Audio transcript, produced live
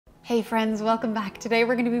Hey friends, welcome back. Today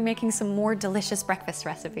we're going to be making some more delicious breakfast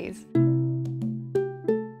recipes.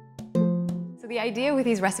 So the idea with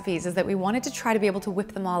these recipes is that we wanted to try to be able to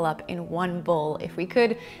whip them all up in one bowl if we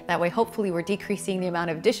could. That way hopefully we're decreasing the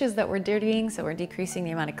amount of dishes that we're dirtying, so we're decreasing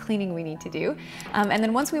the amount of cleaning we need to do. And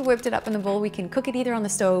then once we've whipped it up in the bowl, we can cook it either on the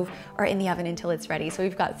stove or in the oven until it's ready. So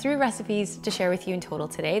we've got 3 recipes to share with you in total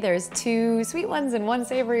today. There's 2 sweet ones and 1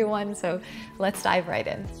 savory one, so let's dive right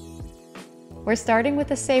in. We're starting with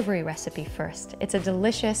the savory recipe first. It's a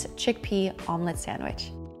delicious chickpea omelet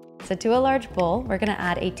sandwich. So to a large bowl, we're gonna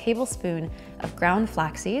add a tablespoon of ground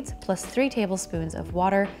flax seeds plus 3 tablespoons of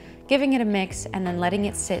water, giving it a mix and then letting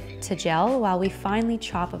it sit to gel while we finely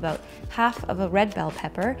chop about half of a red bell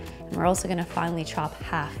pepper, and we're also gonna finely chop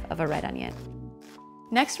half of a red onion.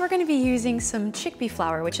 Next, we're going to be using some chickpea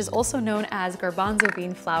flour, which is also known as garbanzo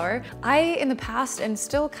bean flour. In the past, and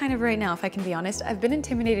still kind of right now, if I can be honest, I've been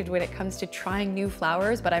intimidated when it comes to trying new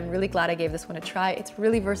flours, but I'm really glad I gave this one a try. It's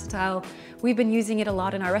really versatile. We've been using it a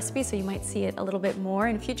lot in our recipes, so you might see it a little bit more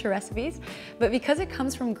in future recipes. But because it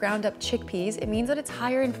comes from ground up chickpeas, it means that it's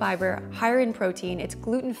higher in fiber, higher in protein, it's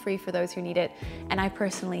gluten-free for those who need it, and I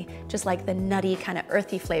personally just like the nutty, kind of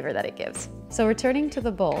earthy flavor that it gives. So returning to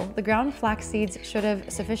the bowl, the ground flax seeds should have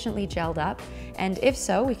sufficiently gelled up, and if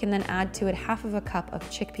so, we can then add to it half of a cup of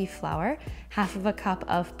chickpea flour, half of a cup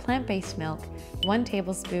of plant-based milk, 1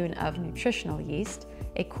 tablespoon of nutritional yeast,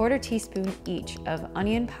 a 1/4 teaspoon each of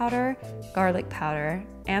onion powder, garlic powder,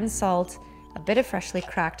 and salt, a bit of freshly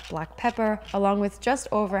cracked black pepper, along with just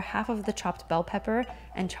over half of the chopped bell pepper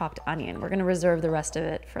and chopped onion. We're gonna reserve the rest of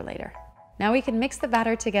it for later. Now we can mix the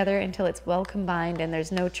batter together until it's well combined and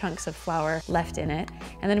there's no chunks of flour left in it,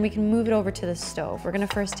 and then we can move it over to the stove. We're gonna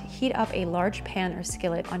first heat up a large pan or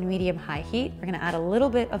skillet on medium-high heat. We're gonna add a little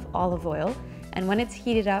bit of olive oil, and when it's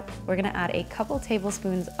heated up, we're gonna add a couple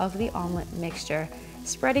tablespoons of the omelet mixture,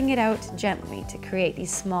 spreading it out gently to create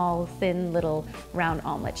these small, thin, little round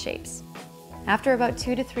omelet shapes. After about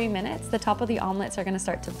 2 to 3 minutes, the top of the omelets are going to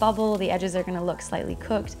start to bubble, the edges are going to look slightly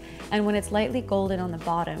cooked, and when it's lightly golden on the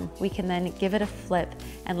bottom, we can then give it a flip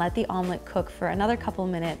and let the omelet cook for another couple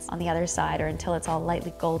minutes on the other side, or until it's all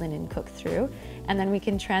lightly golden and cooked through, and then we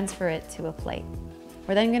can transfer it to a plate.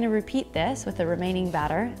 We're then going to repeat this with the remaining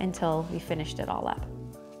batter until we finished it all up.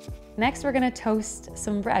 Next, we're gonna toast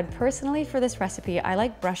some bread. Personally, for this recipe, I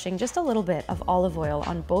like brushing just a little bit of olive oil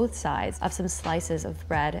on both sides of some slices of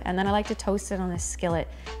bread, and then I like to toast it on a skillet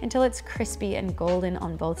until it's crispy and golden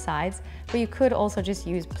on both sides, but you could also just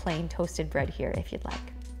use plain toasted bread here if you'd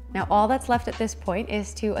like. Now all that's left at this point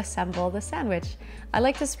is to assemble the sandwich. I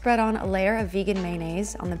like to spread on a layer of vegan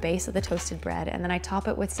mayonnaise on the base of the toasted bread, and then I top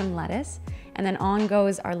it with some lettuce, and then on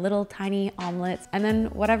goes our little tiny omelets, and then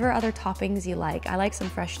whatever other toppings you like. I like some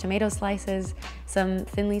fresh tomato slices, some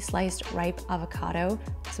thinly sliced ripe avocado,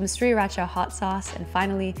 some sriracha hot sauce, and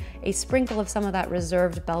finally a sprinkle of some of that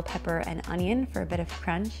reserved bell pepper and onion for a bit of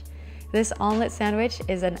crunch. This omelet sandwich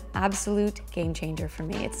is an absolute game changer for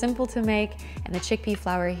me. It's simple to make, and the chickpea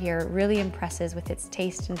flour here really impresses with its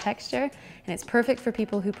taste and texture, and it's perfect for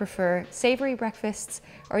people who prefer savory breakfasts,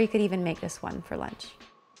 or you could even make this one for lunch.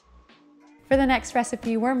 For the next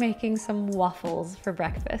recipe, we're making some waffles for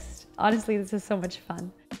breakfast. Honestly, this is so much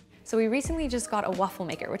fun. So we recently just got a waffle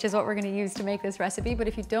maker, which is what we're gonna use to make this recipe, but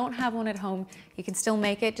if you don't have one at home, you can still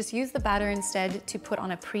make it. Just use the batter instead to put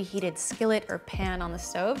on a preheated skillet or pan on the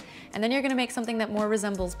stove, and then you're gonna make something that more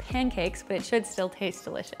resembles pancakes, but it should still taste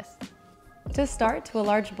delicious. To start, to a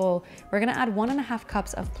large bowl, we're gonna add 1½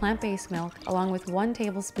 cups of plant-based milk along with 1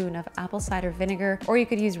 tablespoon of apple cider vinegar, or you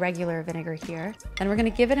could use regular vinegar here. Then we're gonna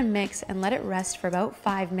give it a mix and let it rest for about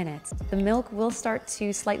 5 minutes. The milk will start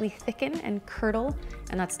to slightly thicken and curdle,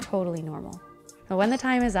 and that's totally normal. Now when the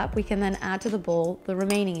time is up, we can then add to the bowl the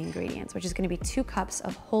remaining ingredients, which is gonna be 2 cups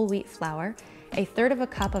of whole wheat flour, 1/3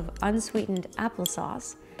 cup of unsweetened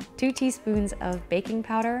applesauce, 2 teaspoons of baking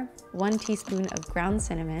powder, 1 teaspoon of ground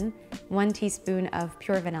cinnamon, 1 teaspoon of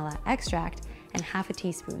pure vanilla extract, and ½ a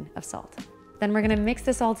teaspoon of salt. Then we're gonna mix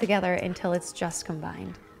this all together until it's just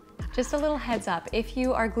combined. Just a little heads up, if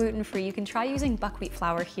you are gluten-free, you can try using buckwheat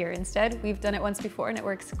flour here instead. We've done it once before and it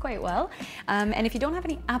works quite well. And if you don't have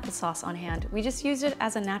any applesauce on hand, we just used it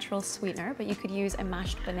as a natural sweetener, but you could use a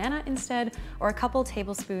mashed banana instead, or a couple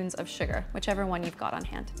tablespoons of sugar, whichever one you've got on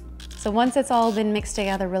hand. So once it's all been mixed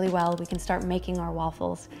together really well, we can start making our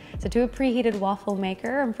waffles. So to a preheated waffle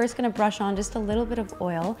maker, I'm first gonna brush on just a little bit of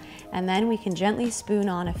oil, and then we can gently spoon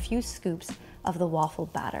on a few scoops of the waffle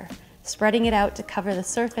batter, spreading it out to cover the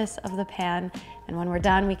surface of the pan. And when we're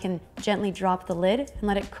done, we can gently drop the lid and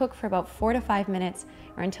let it cook for about 4 to 5 minutes,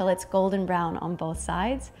 or until it's golden brown on both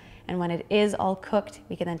sides. And when it is all cooked,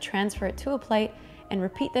 we can then transfer it to a plate and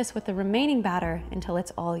repeat this with the remaining batter until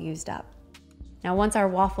it's all used up. Now, once our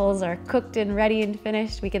waffles are cooked and ready and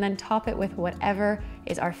finished, we can then top it with whatever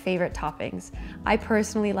is our favorite toppings. I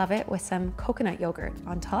personally love it with some coconut yogurt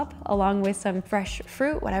on top, along with some fresh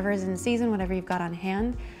fruit, whatever is in season, whatever you've got on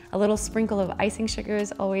hand. A little sprinkle of icing sugar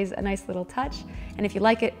is always a nice little touch. And if you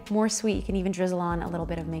like it more sweet, you can even drizzle on a little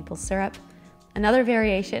bit of maple syrup. Another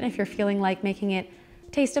variation, if you're feeling like making it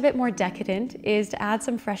taste a bit more decadent, is to add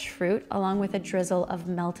some fresh fruit along with a drizzle of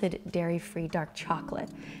melted dairy-free dark chocolate.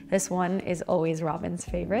 This one is always Robin's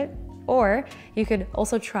favorite. Or you could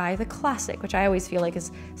also try the classic, which I always feel like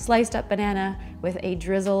is sliced up banana with a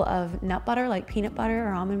drizzle of nut butter, like peanut butter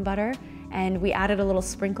or almond butter. And we added a little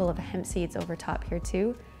sprinkle of hemp seeds over top here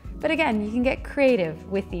too. But again, you can get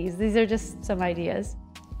creative with these. These are just some ideas.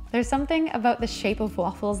 There's something about the shape of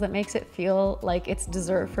waffles that makes it feel like it's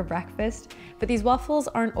dessert for breakfast, but these waffles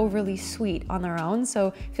aren't overly sweet on their own,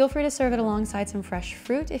 so feel free to serve it alongside some fresh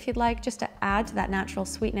fruit if you'd like, just to add to that natural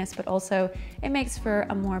sweetness, but also it makes for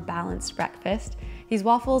a more balanced breakfast. These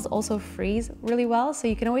waffles also freeze really well, so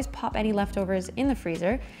you can always pop any leftovers in the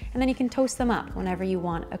freezer, and then you can toast them up whenever you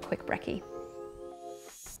want a quick brekkie.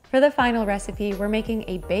 For the final recipe, we're making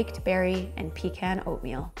a baked berry and pecan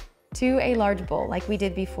oatmeal. To a large bowl, like we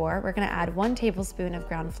did before, we're gonna add 1 tablespoon of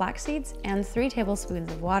ground flax seeds and 3 tablespoons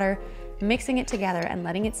of water, mixing it together and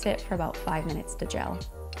letting it sit for about 5 minutes to gel.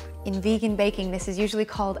 In vegan baking, this is usually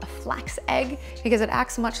called a flax egg because it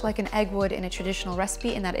acts much like an egg would in a traditional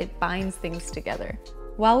recipe in that it binds things together.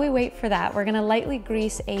 While we wait for that, we're gonna lightly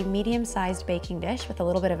grease a medium-sized baking dish with a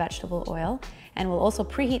little bit of vegetable oil, and we'll also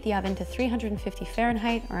preheat the oven to 350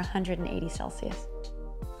 Fahrenheit or 180 Celsius.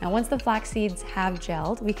 Now, once the flax seeds have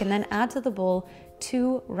gelled, we can then add to the bowl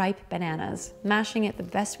 2 ripe bananas, mashing it the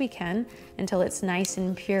best we can until it's nice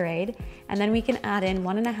and pureed. And then we can add in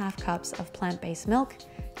 1½ cups of plant-based milk,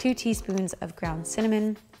 2 teaspoons of ground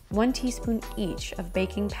cinnamon, 1 teaspoon each of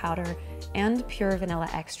baking powder and pure vanilla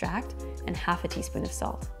extract, and ½ teaspoon of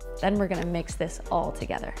salt. Then we're gonna mix this all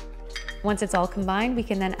together. Once it's all combined, we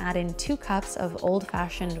can then add in 2 cups of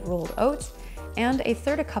old-fashioned rolled oats and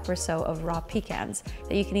 1/3 cup or so of raw pecans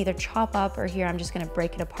that you can either chop up, or here I'm just gonna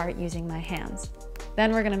break it apart using my hands.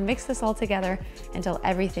 Then we're gonna mix this all together until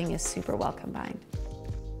everything is super well combined.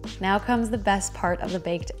 Now comes the best part of the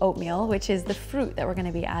baked oatmeal, which is the fruit that we're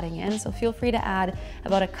gonna be adding in. So feel free to add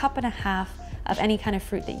about 1.5 cups of any kind of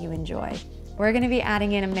fruit that you enjoy. We're gonna be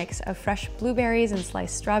adding in a mix of fresh blueberries and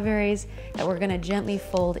sliced strawberries that we're gonna gently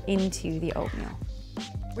fold into the oatmeal.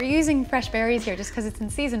 We're using fresh berries here just because it's in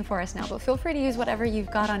season for us now, but feel free to use whatever you've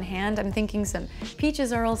got on hand. I'm thinking some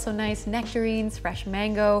peaches are also nice, nectarines, fresh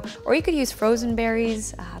mango, or you could use frozen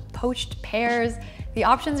berries, poached pears. The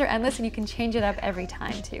options are endless and you can change it up every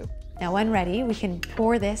time too. Now when ready, we can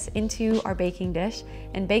pour this into our baking dish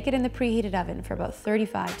and bake it in the preheated oven for about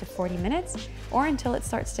 35 to 40 minutes or until it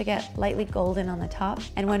starts to get lightly golden on the top.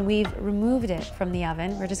 And when we've removed it from the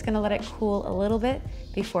oven, we're just gonna let it cool a little bit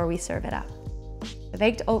before we serve it up. The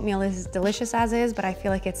baked oatmeal is delicious as is, but I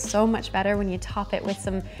feel like it's so much better when you top it with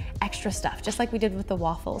some extra stuff, just like we did with the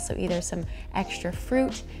waffles. So either some extra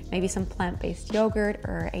fruit, maybe some plant-based yogurt,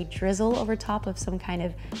 or a drizzle over top of some kind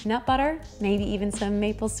of nut butter, maybe even some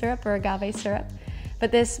maple syrup or agave syrup.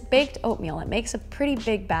 But this baked oatmeal, it makes a pretty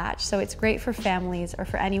big batch, so it's great for families or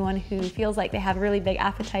for anyone who feels like they have a really big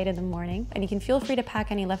appetite in the morning. And you can feel free to pack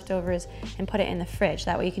any leftovers and put it in the fridge.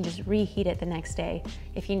 That way you can just reheat it the next day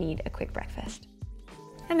if you need a quick breakfast.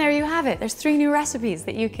 And there you have it. There's 3 new recipes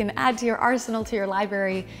that you can add to your arsenal, to your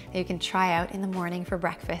library, that you can try out in the morning for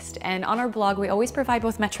breakfast. And on our blog, we always provide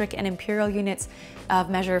both metric and imperial units of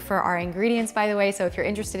measure for our ingredients, by the way. So if you're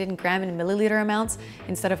interested in gram and milliliter amounts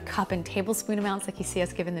instead of cup and tablespoon amounts like you see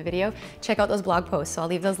us give in the video, check out those blog posts. So I'll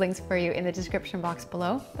leave those links for you in the description box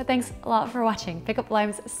below. But thanks a lot for watching. Pickup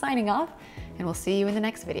Limes signing off, and we'll see you in the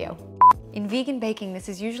next video. In vegan baking, this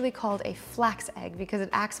is usually called a flax egg because it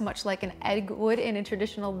acts much like an egg would in a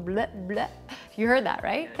traditional bleh, bleh. You heard that,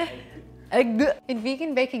 right? Egg. In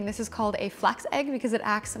vegan baking, this is called a flax egg because it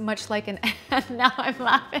acts much like an now I'm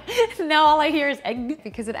laughing. Now all I hear is egg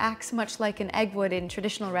because it acts much like an egg would in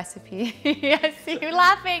traditional recipe. I see you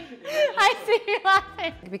laughing. I see you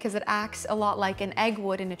laughing. Because it acts a lot like an egg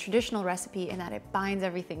would in a traditional recipe in that it binds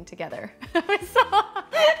everything together. It's so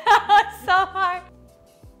hard.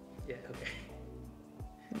 Yeah,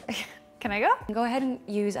 okay. Can I go? Go ahead and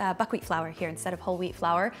use buckwheat flour here instead of whole wheat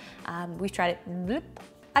flour. We've tried it. Bloop.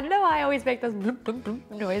 I don't know why I always make those bloop, bloop, bloop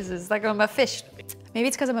noises like I'm a fish. Maybe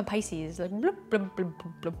it's because I'm a Pisces. Like bloop, bloop, bloop,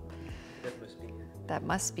 bloop. That must be it. That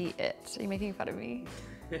must be it. Are you making fun of me?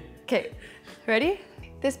 Okay, ready?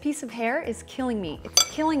 This piece of hair is killing me. It's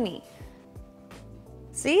killing me.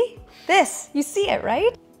 See? This, you see it,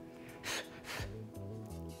 right?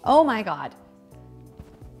 Oh my God.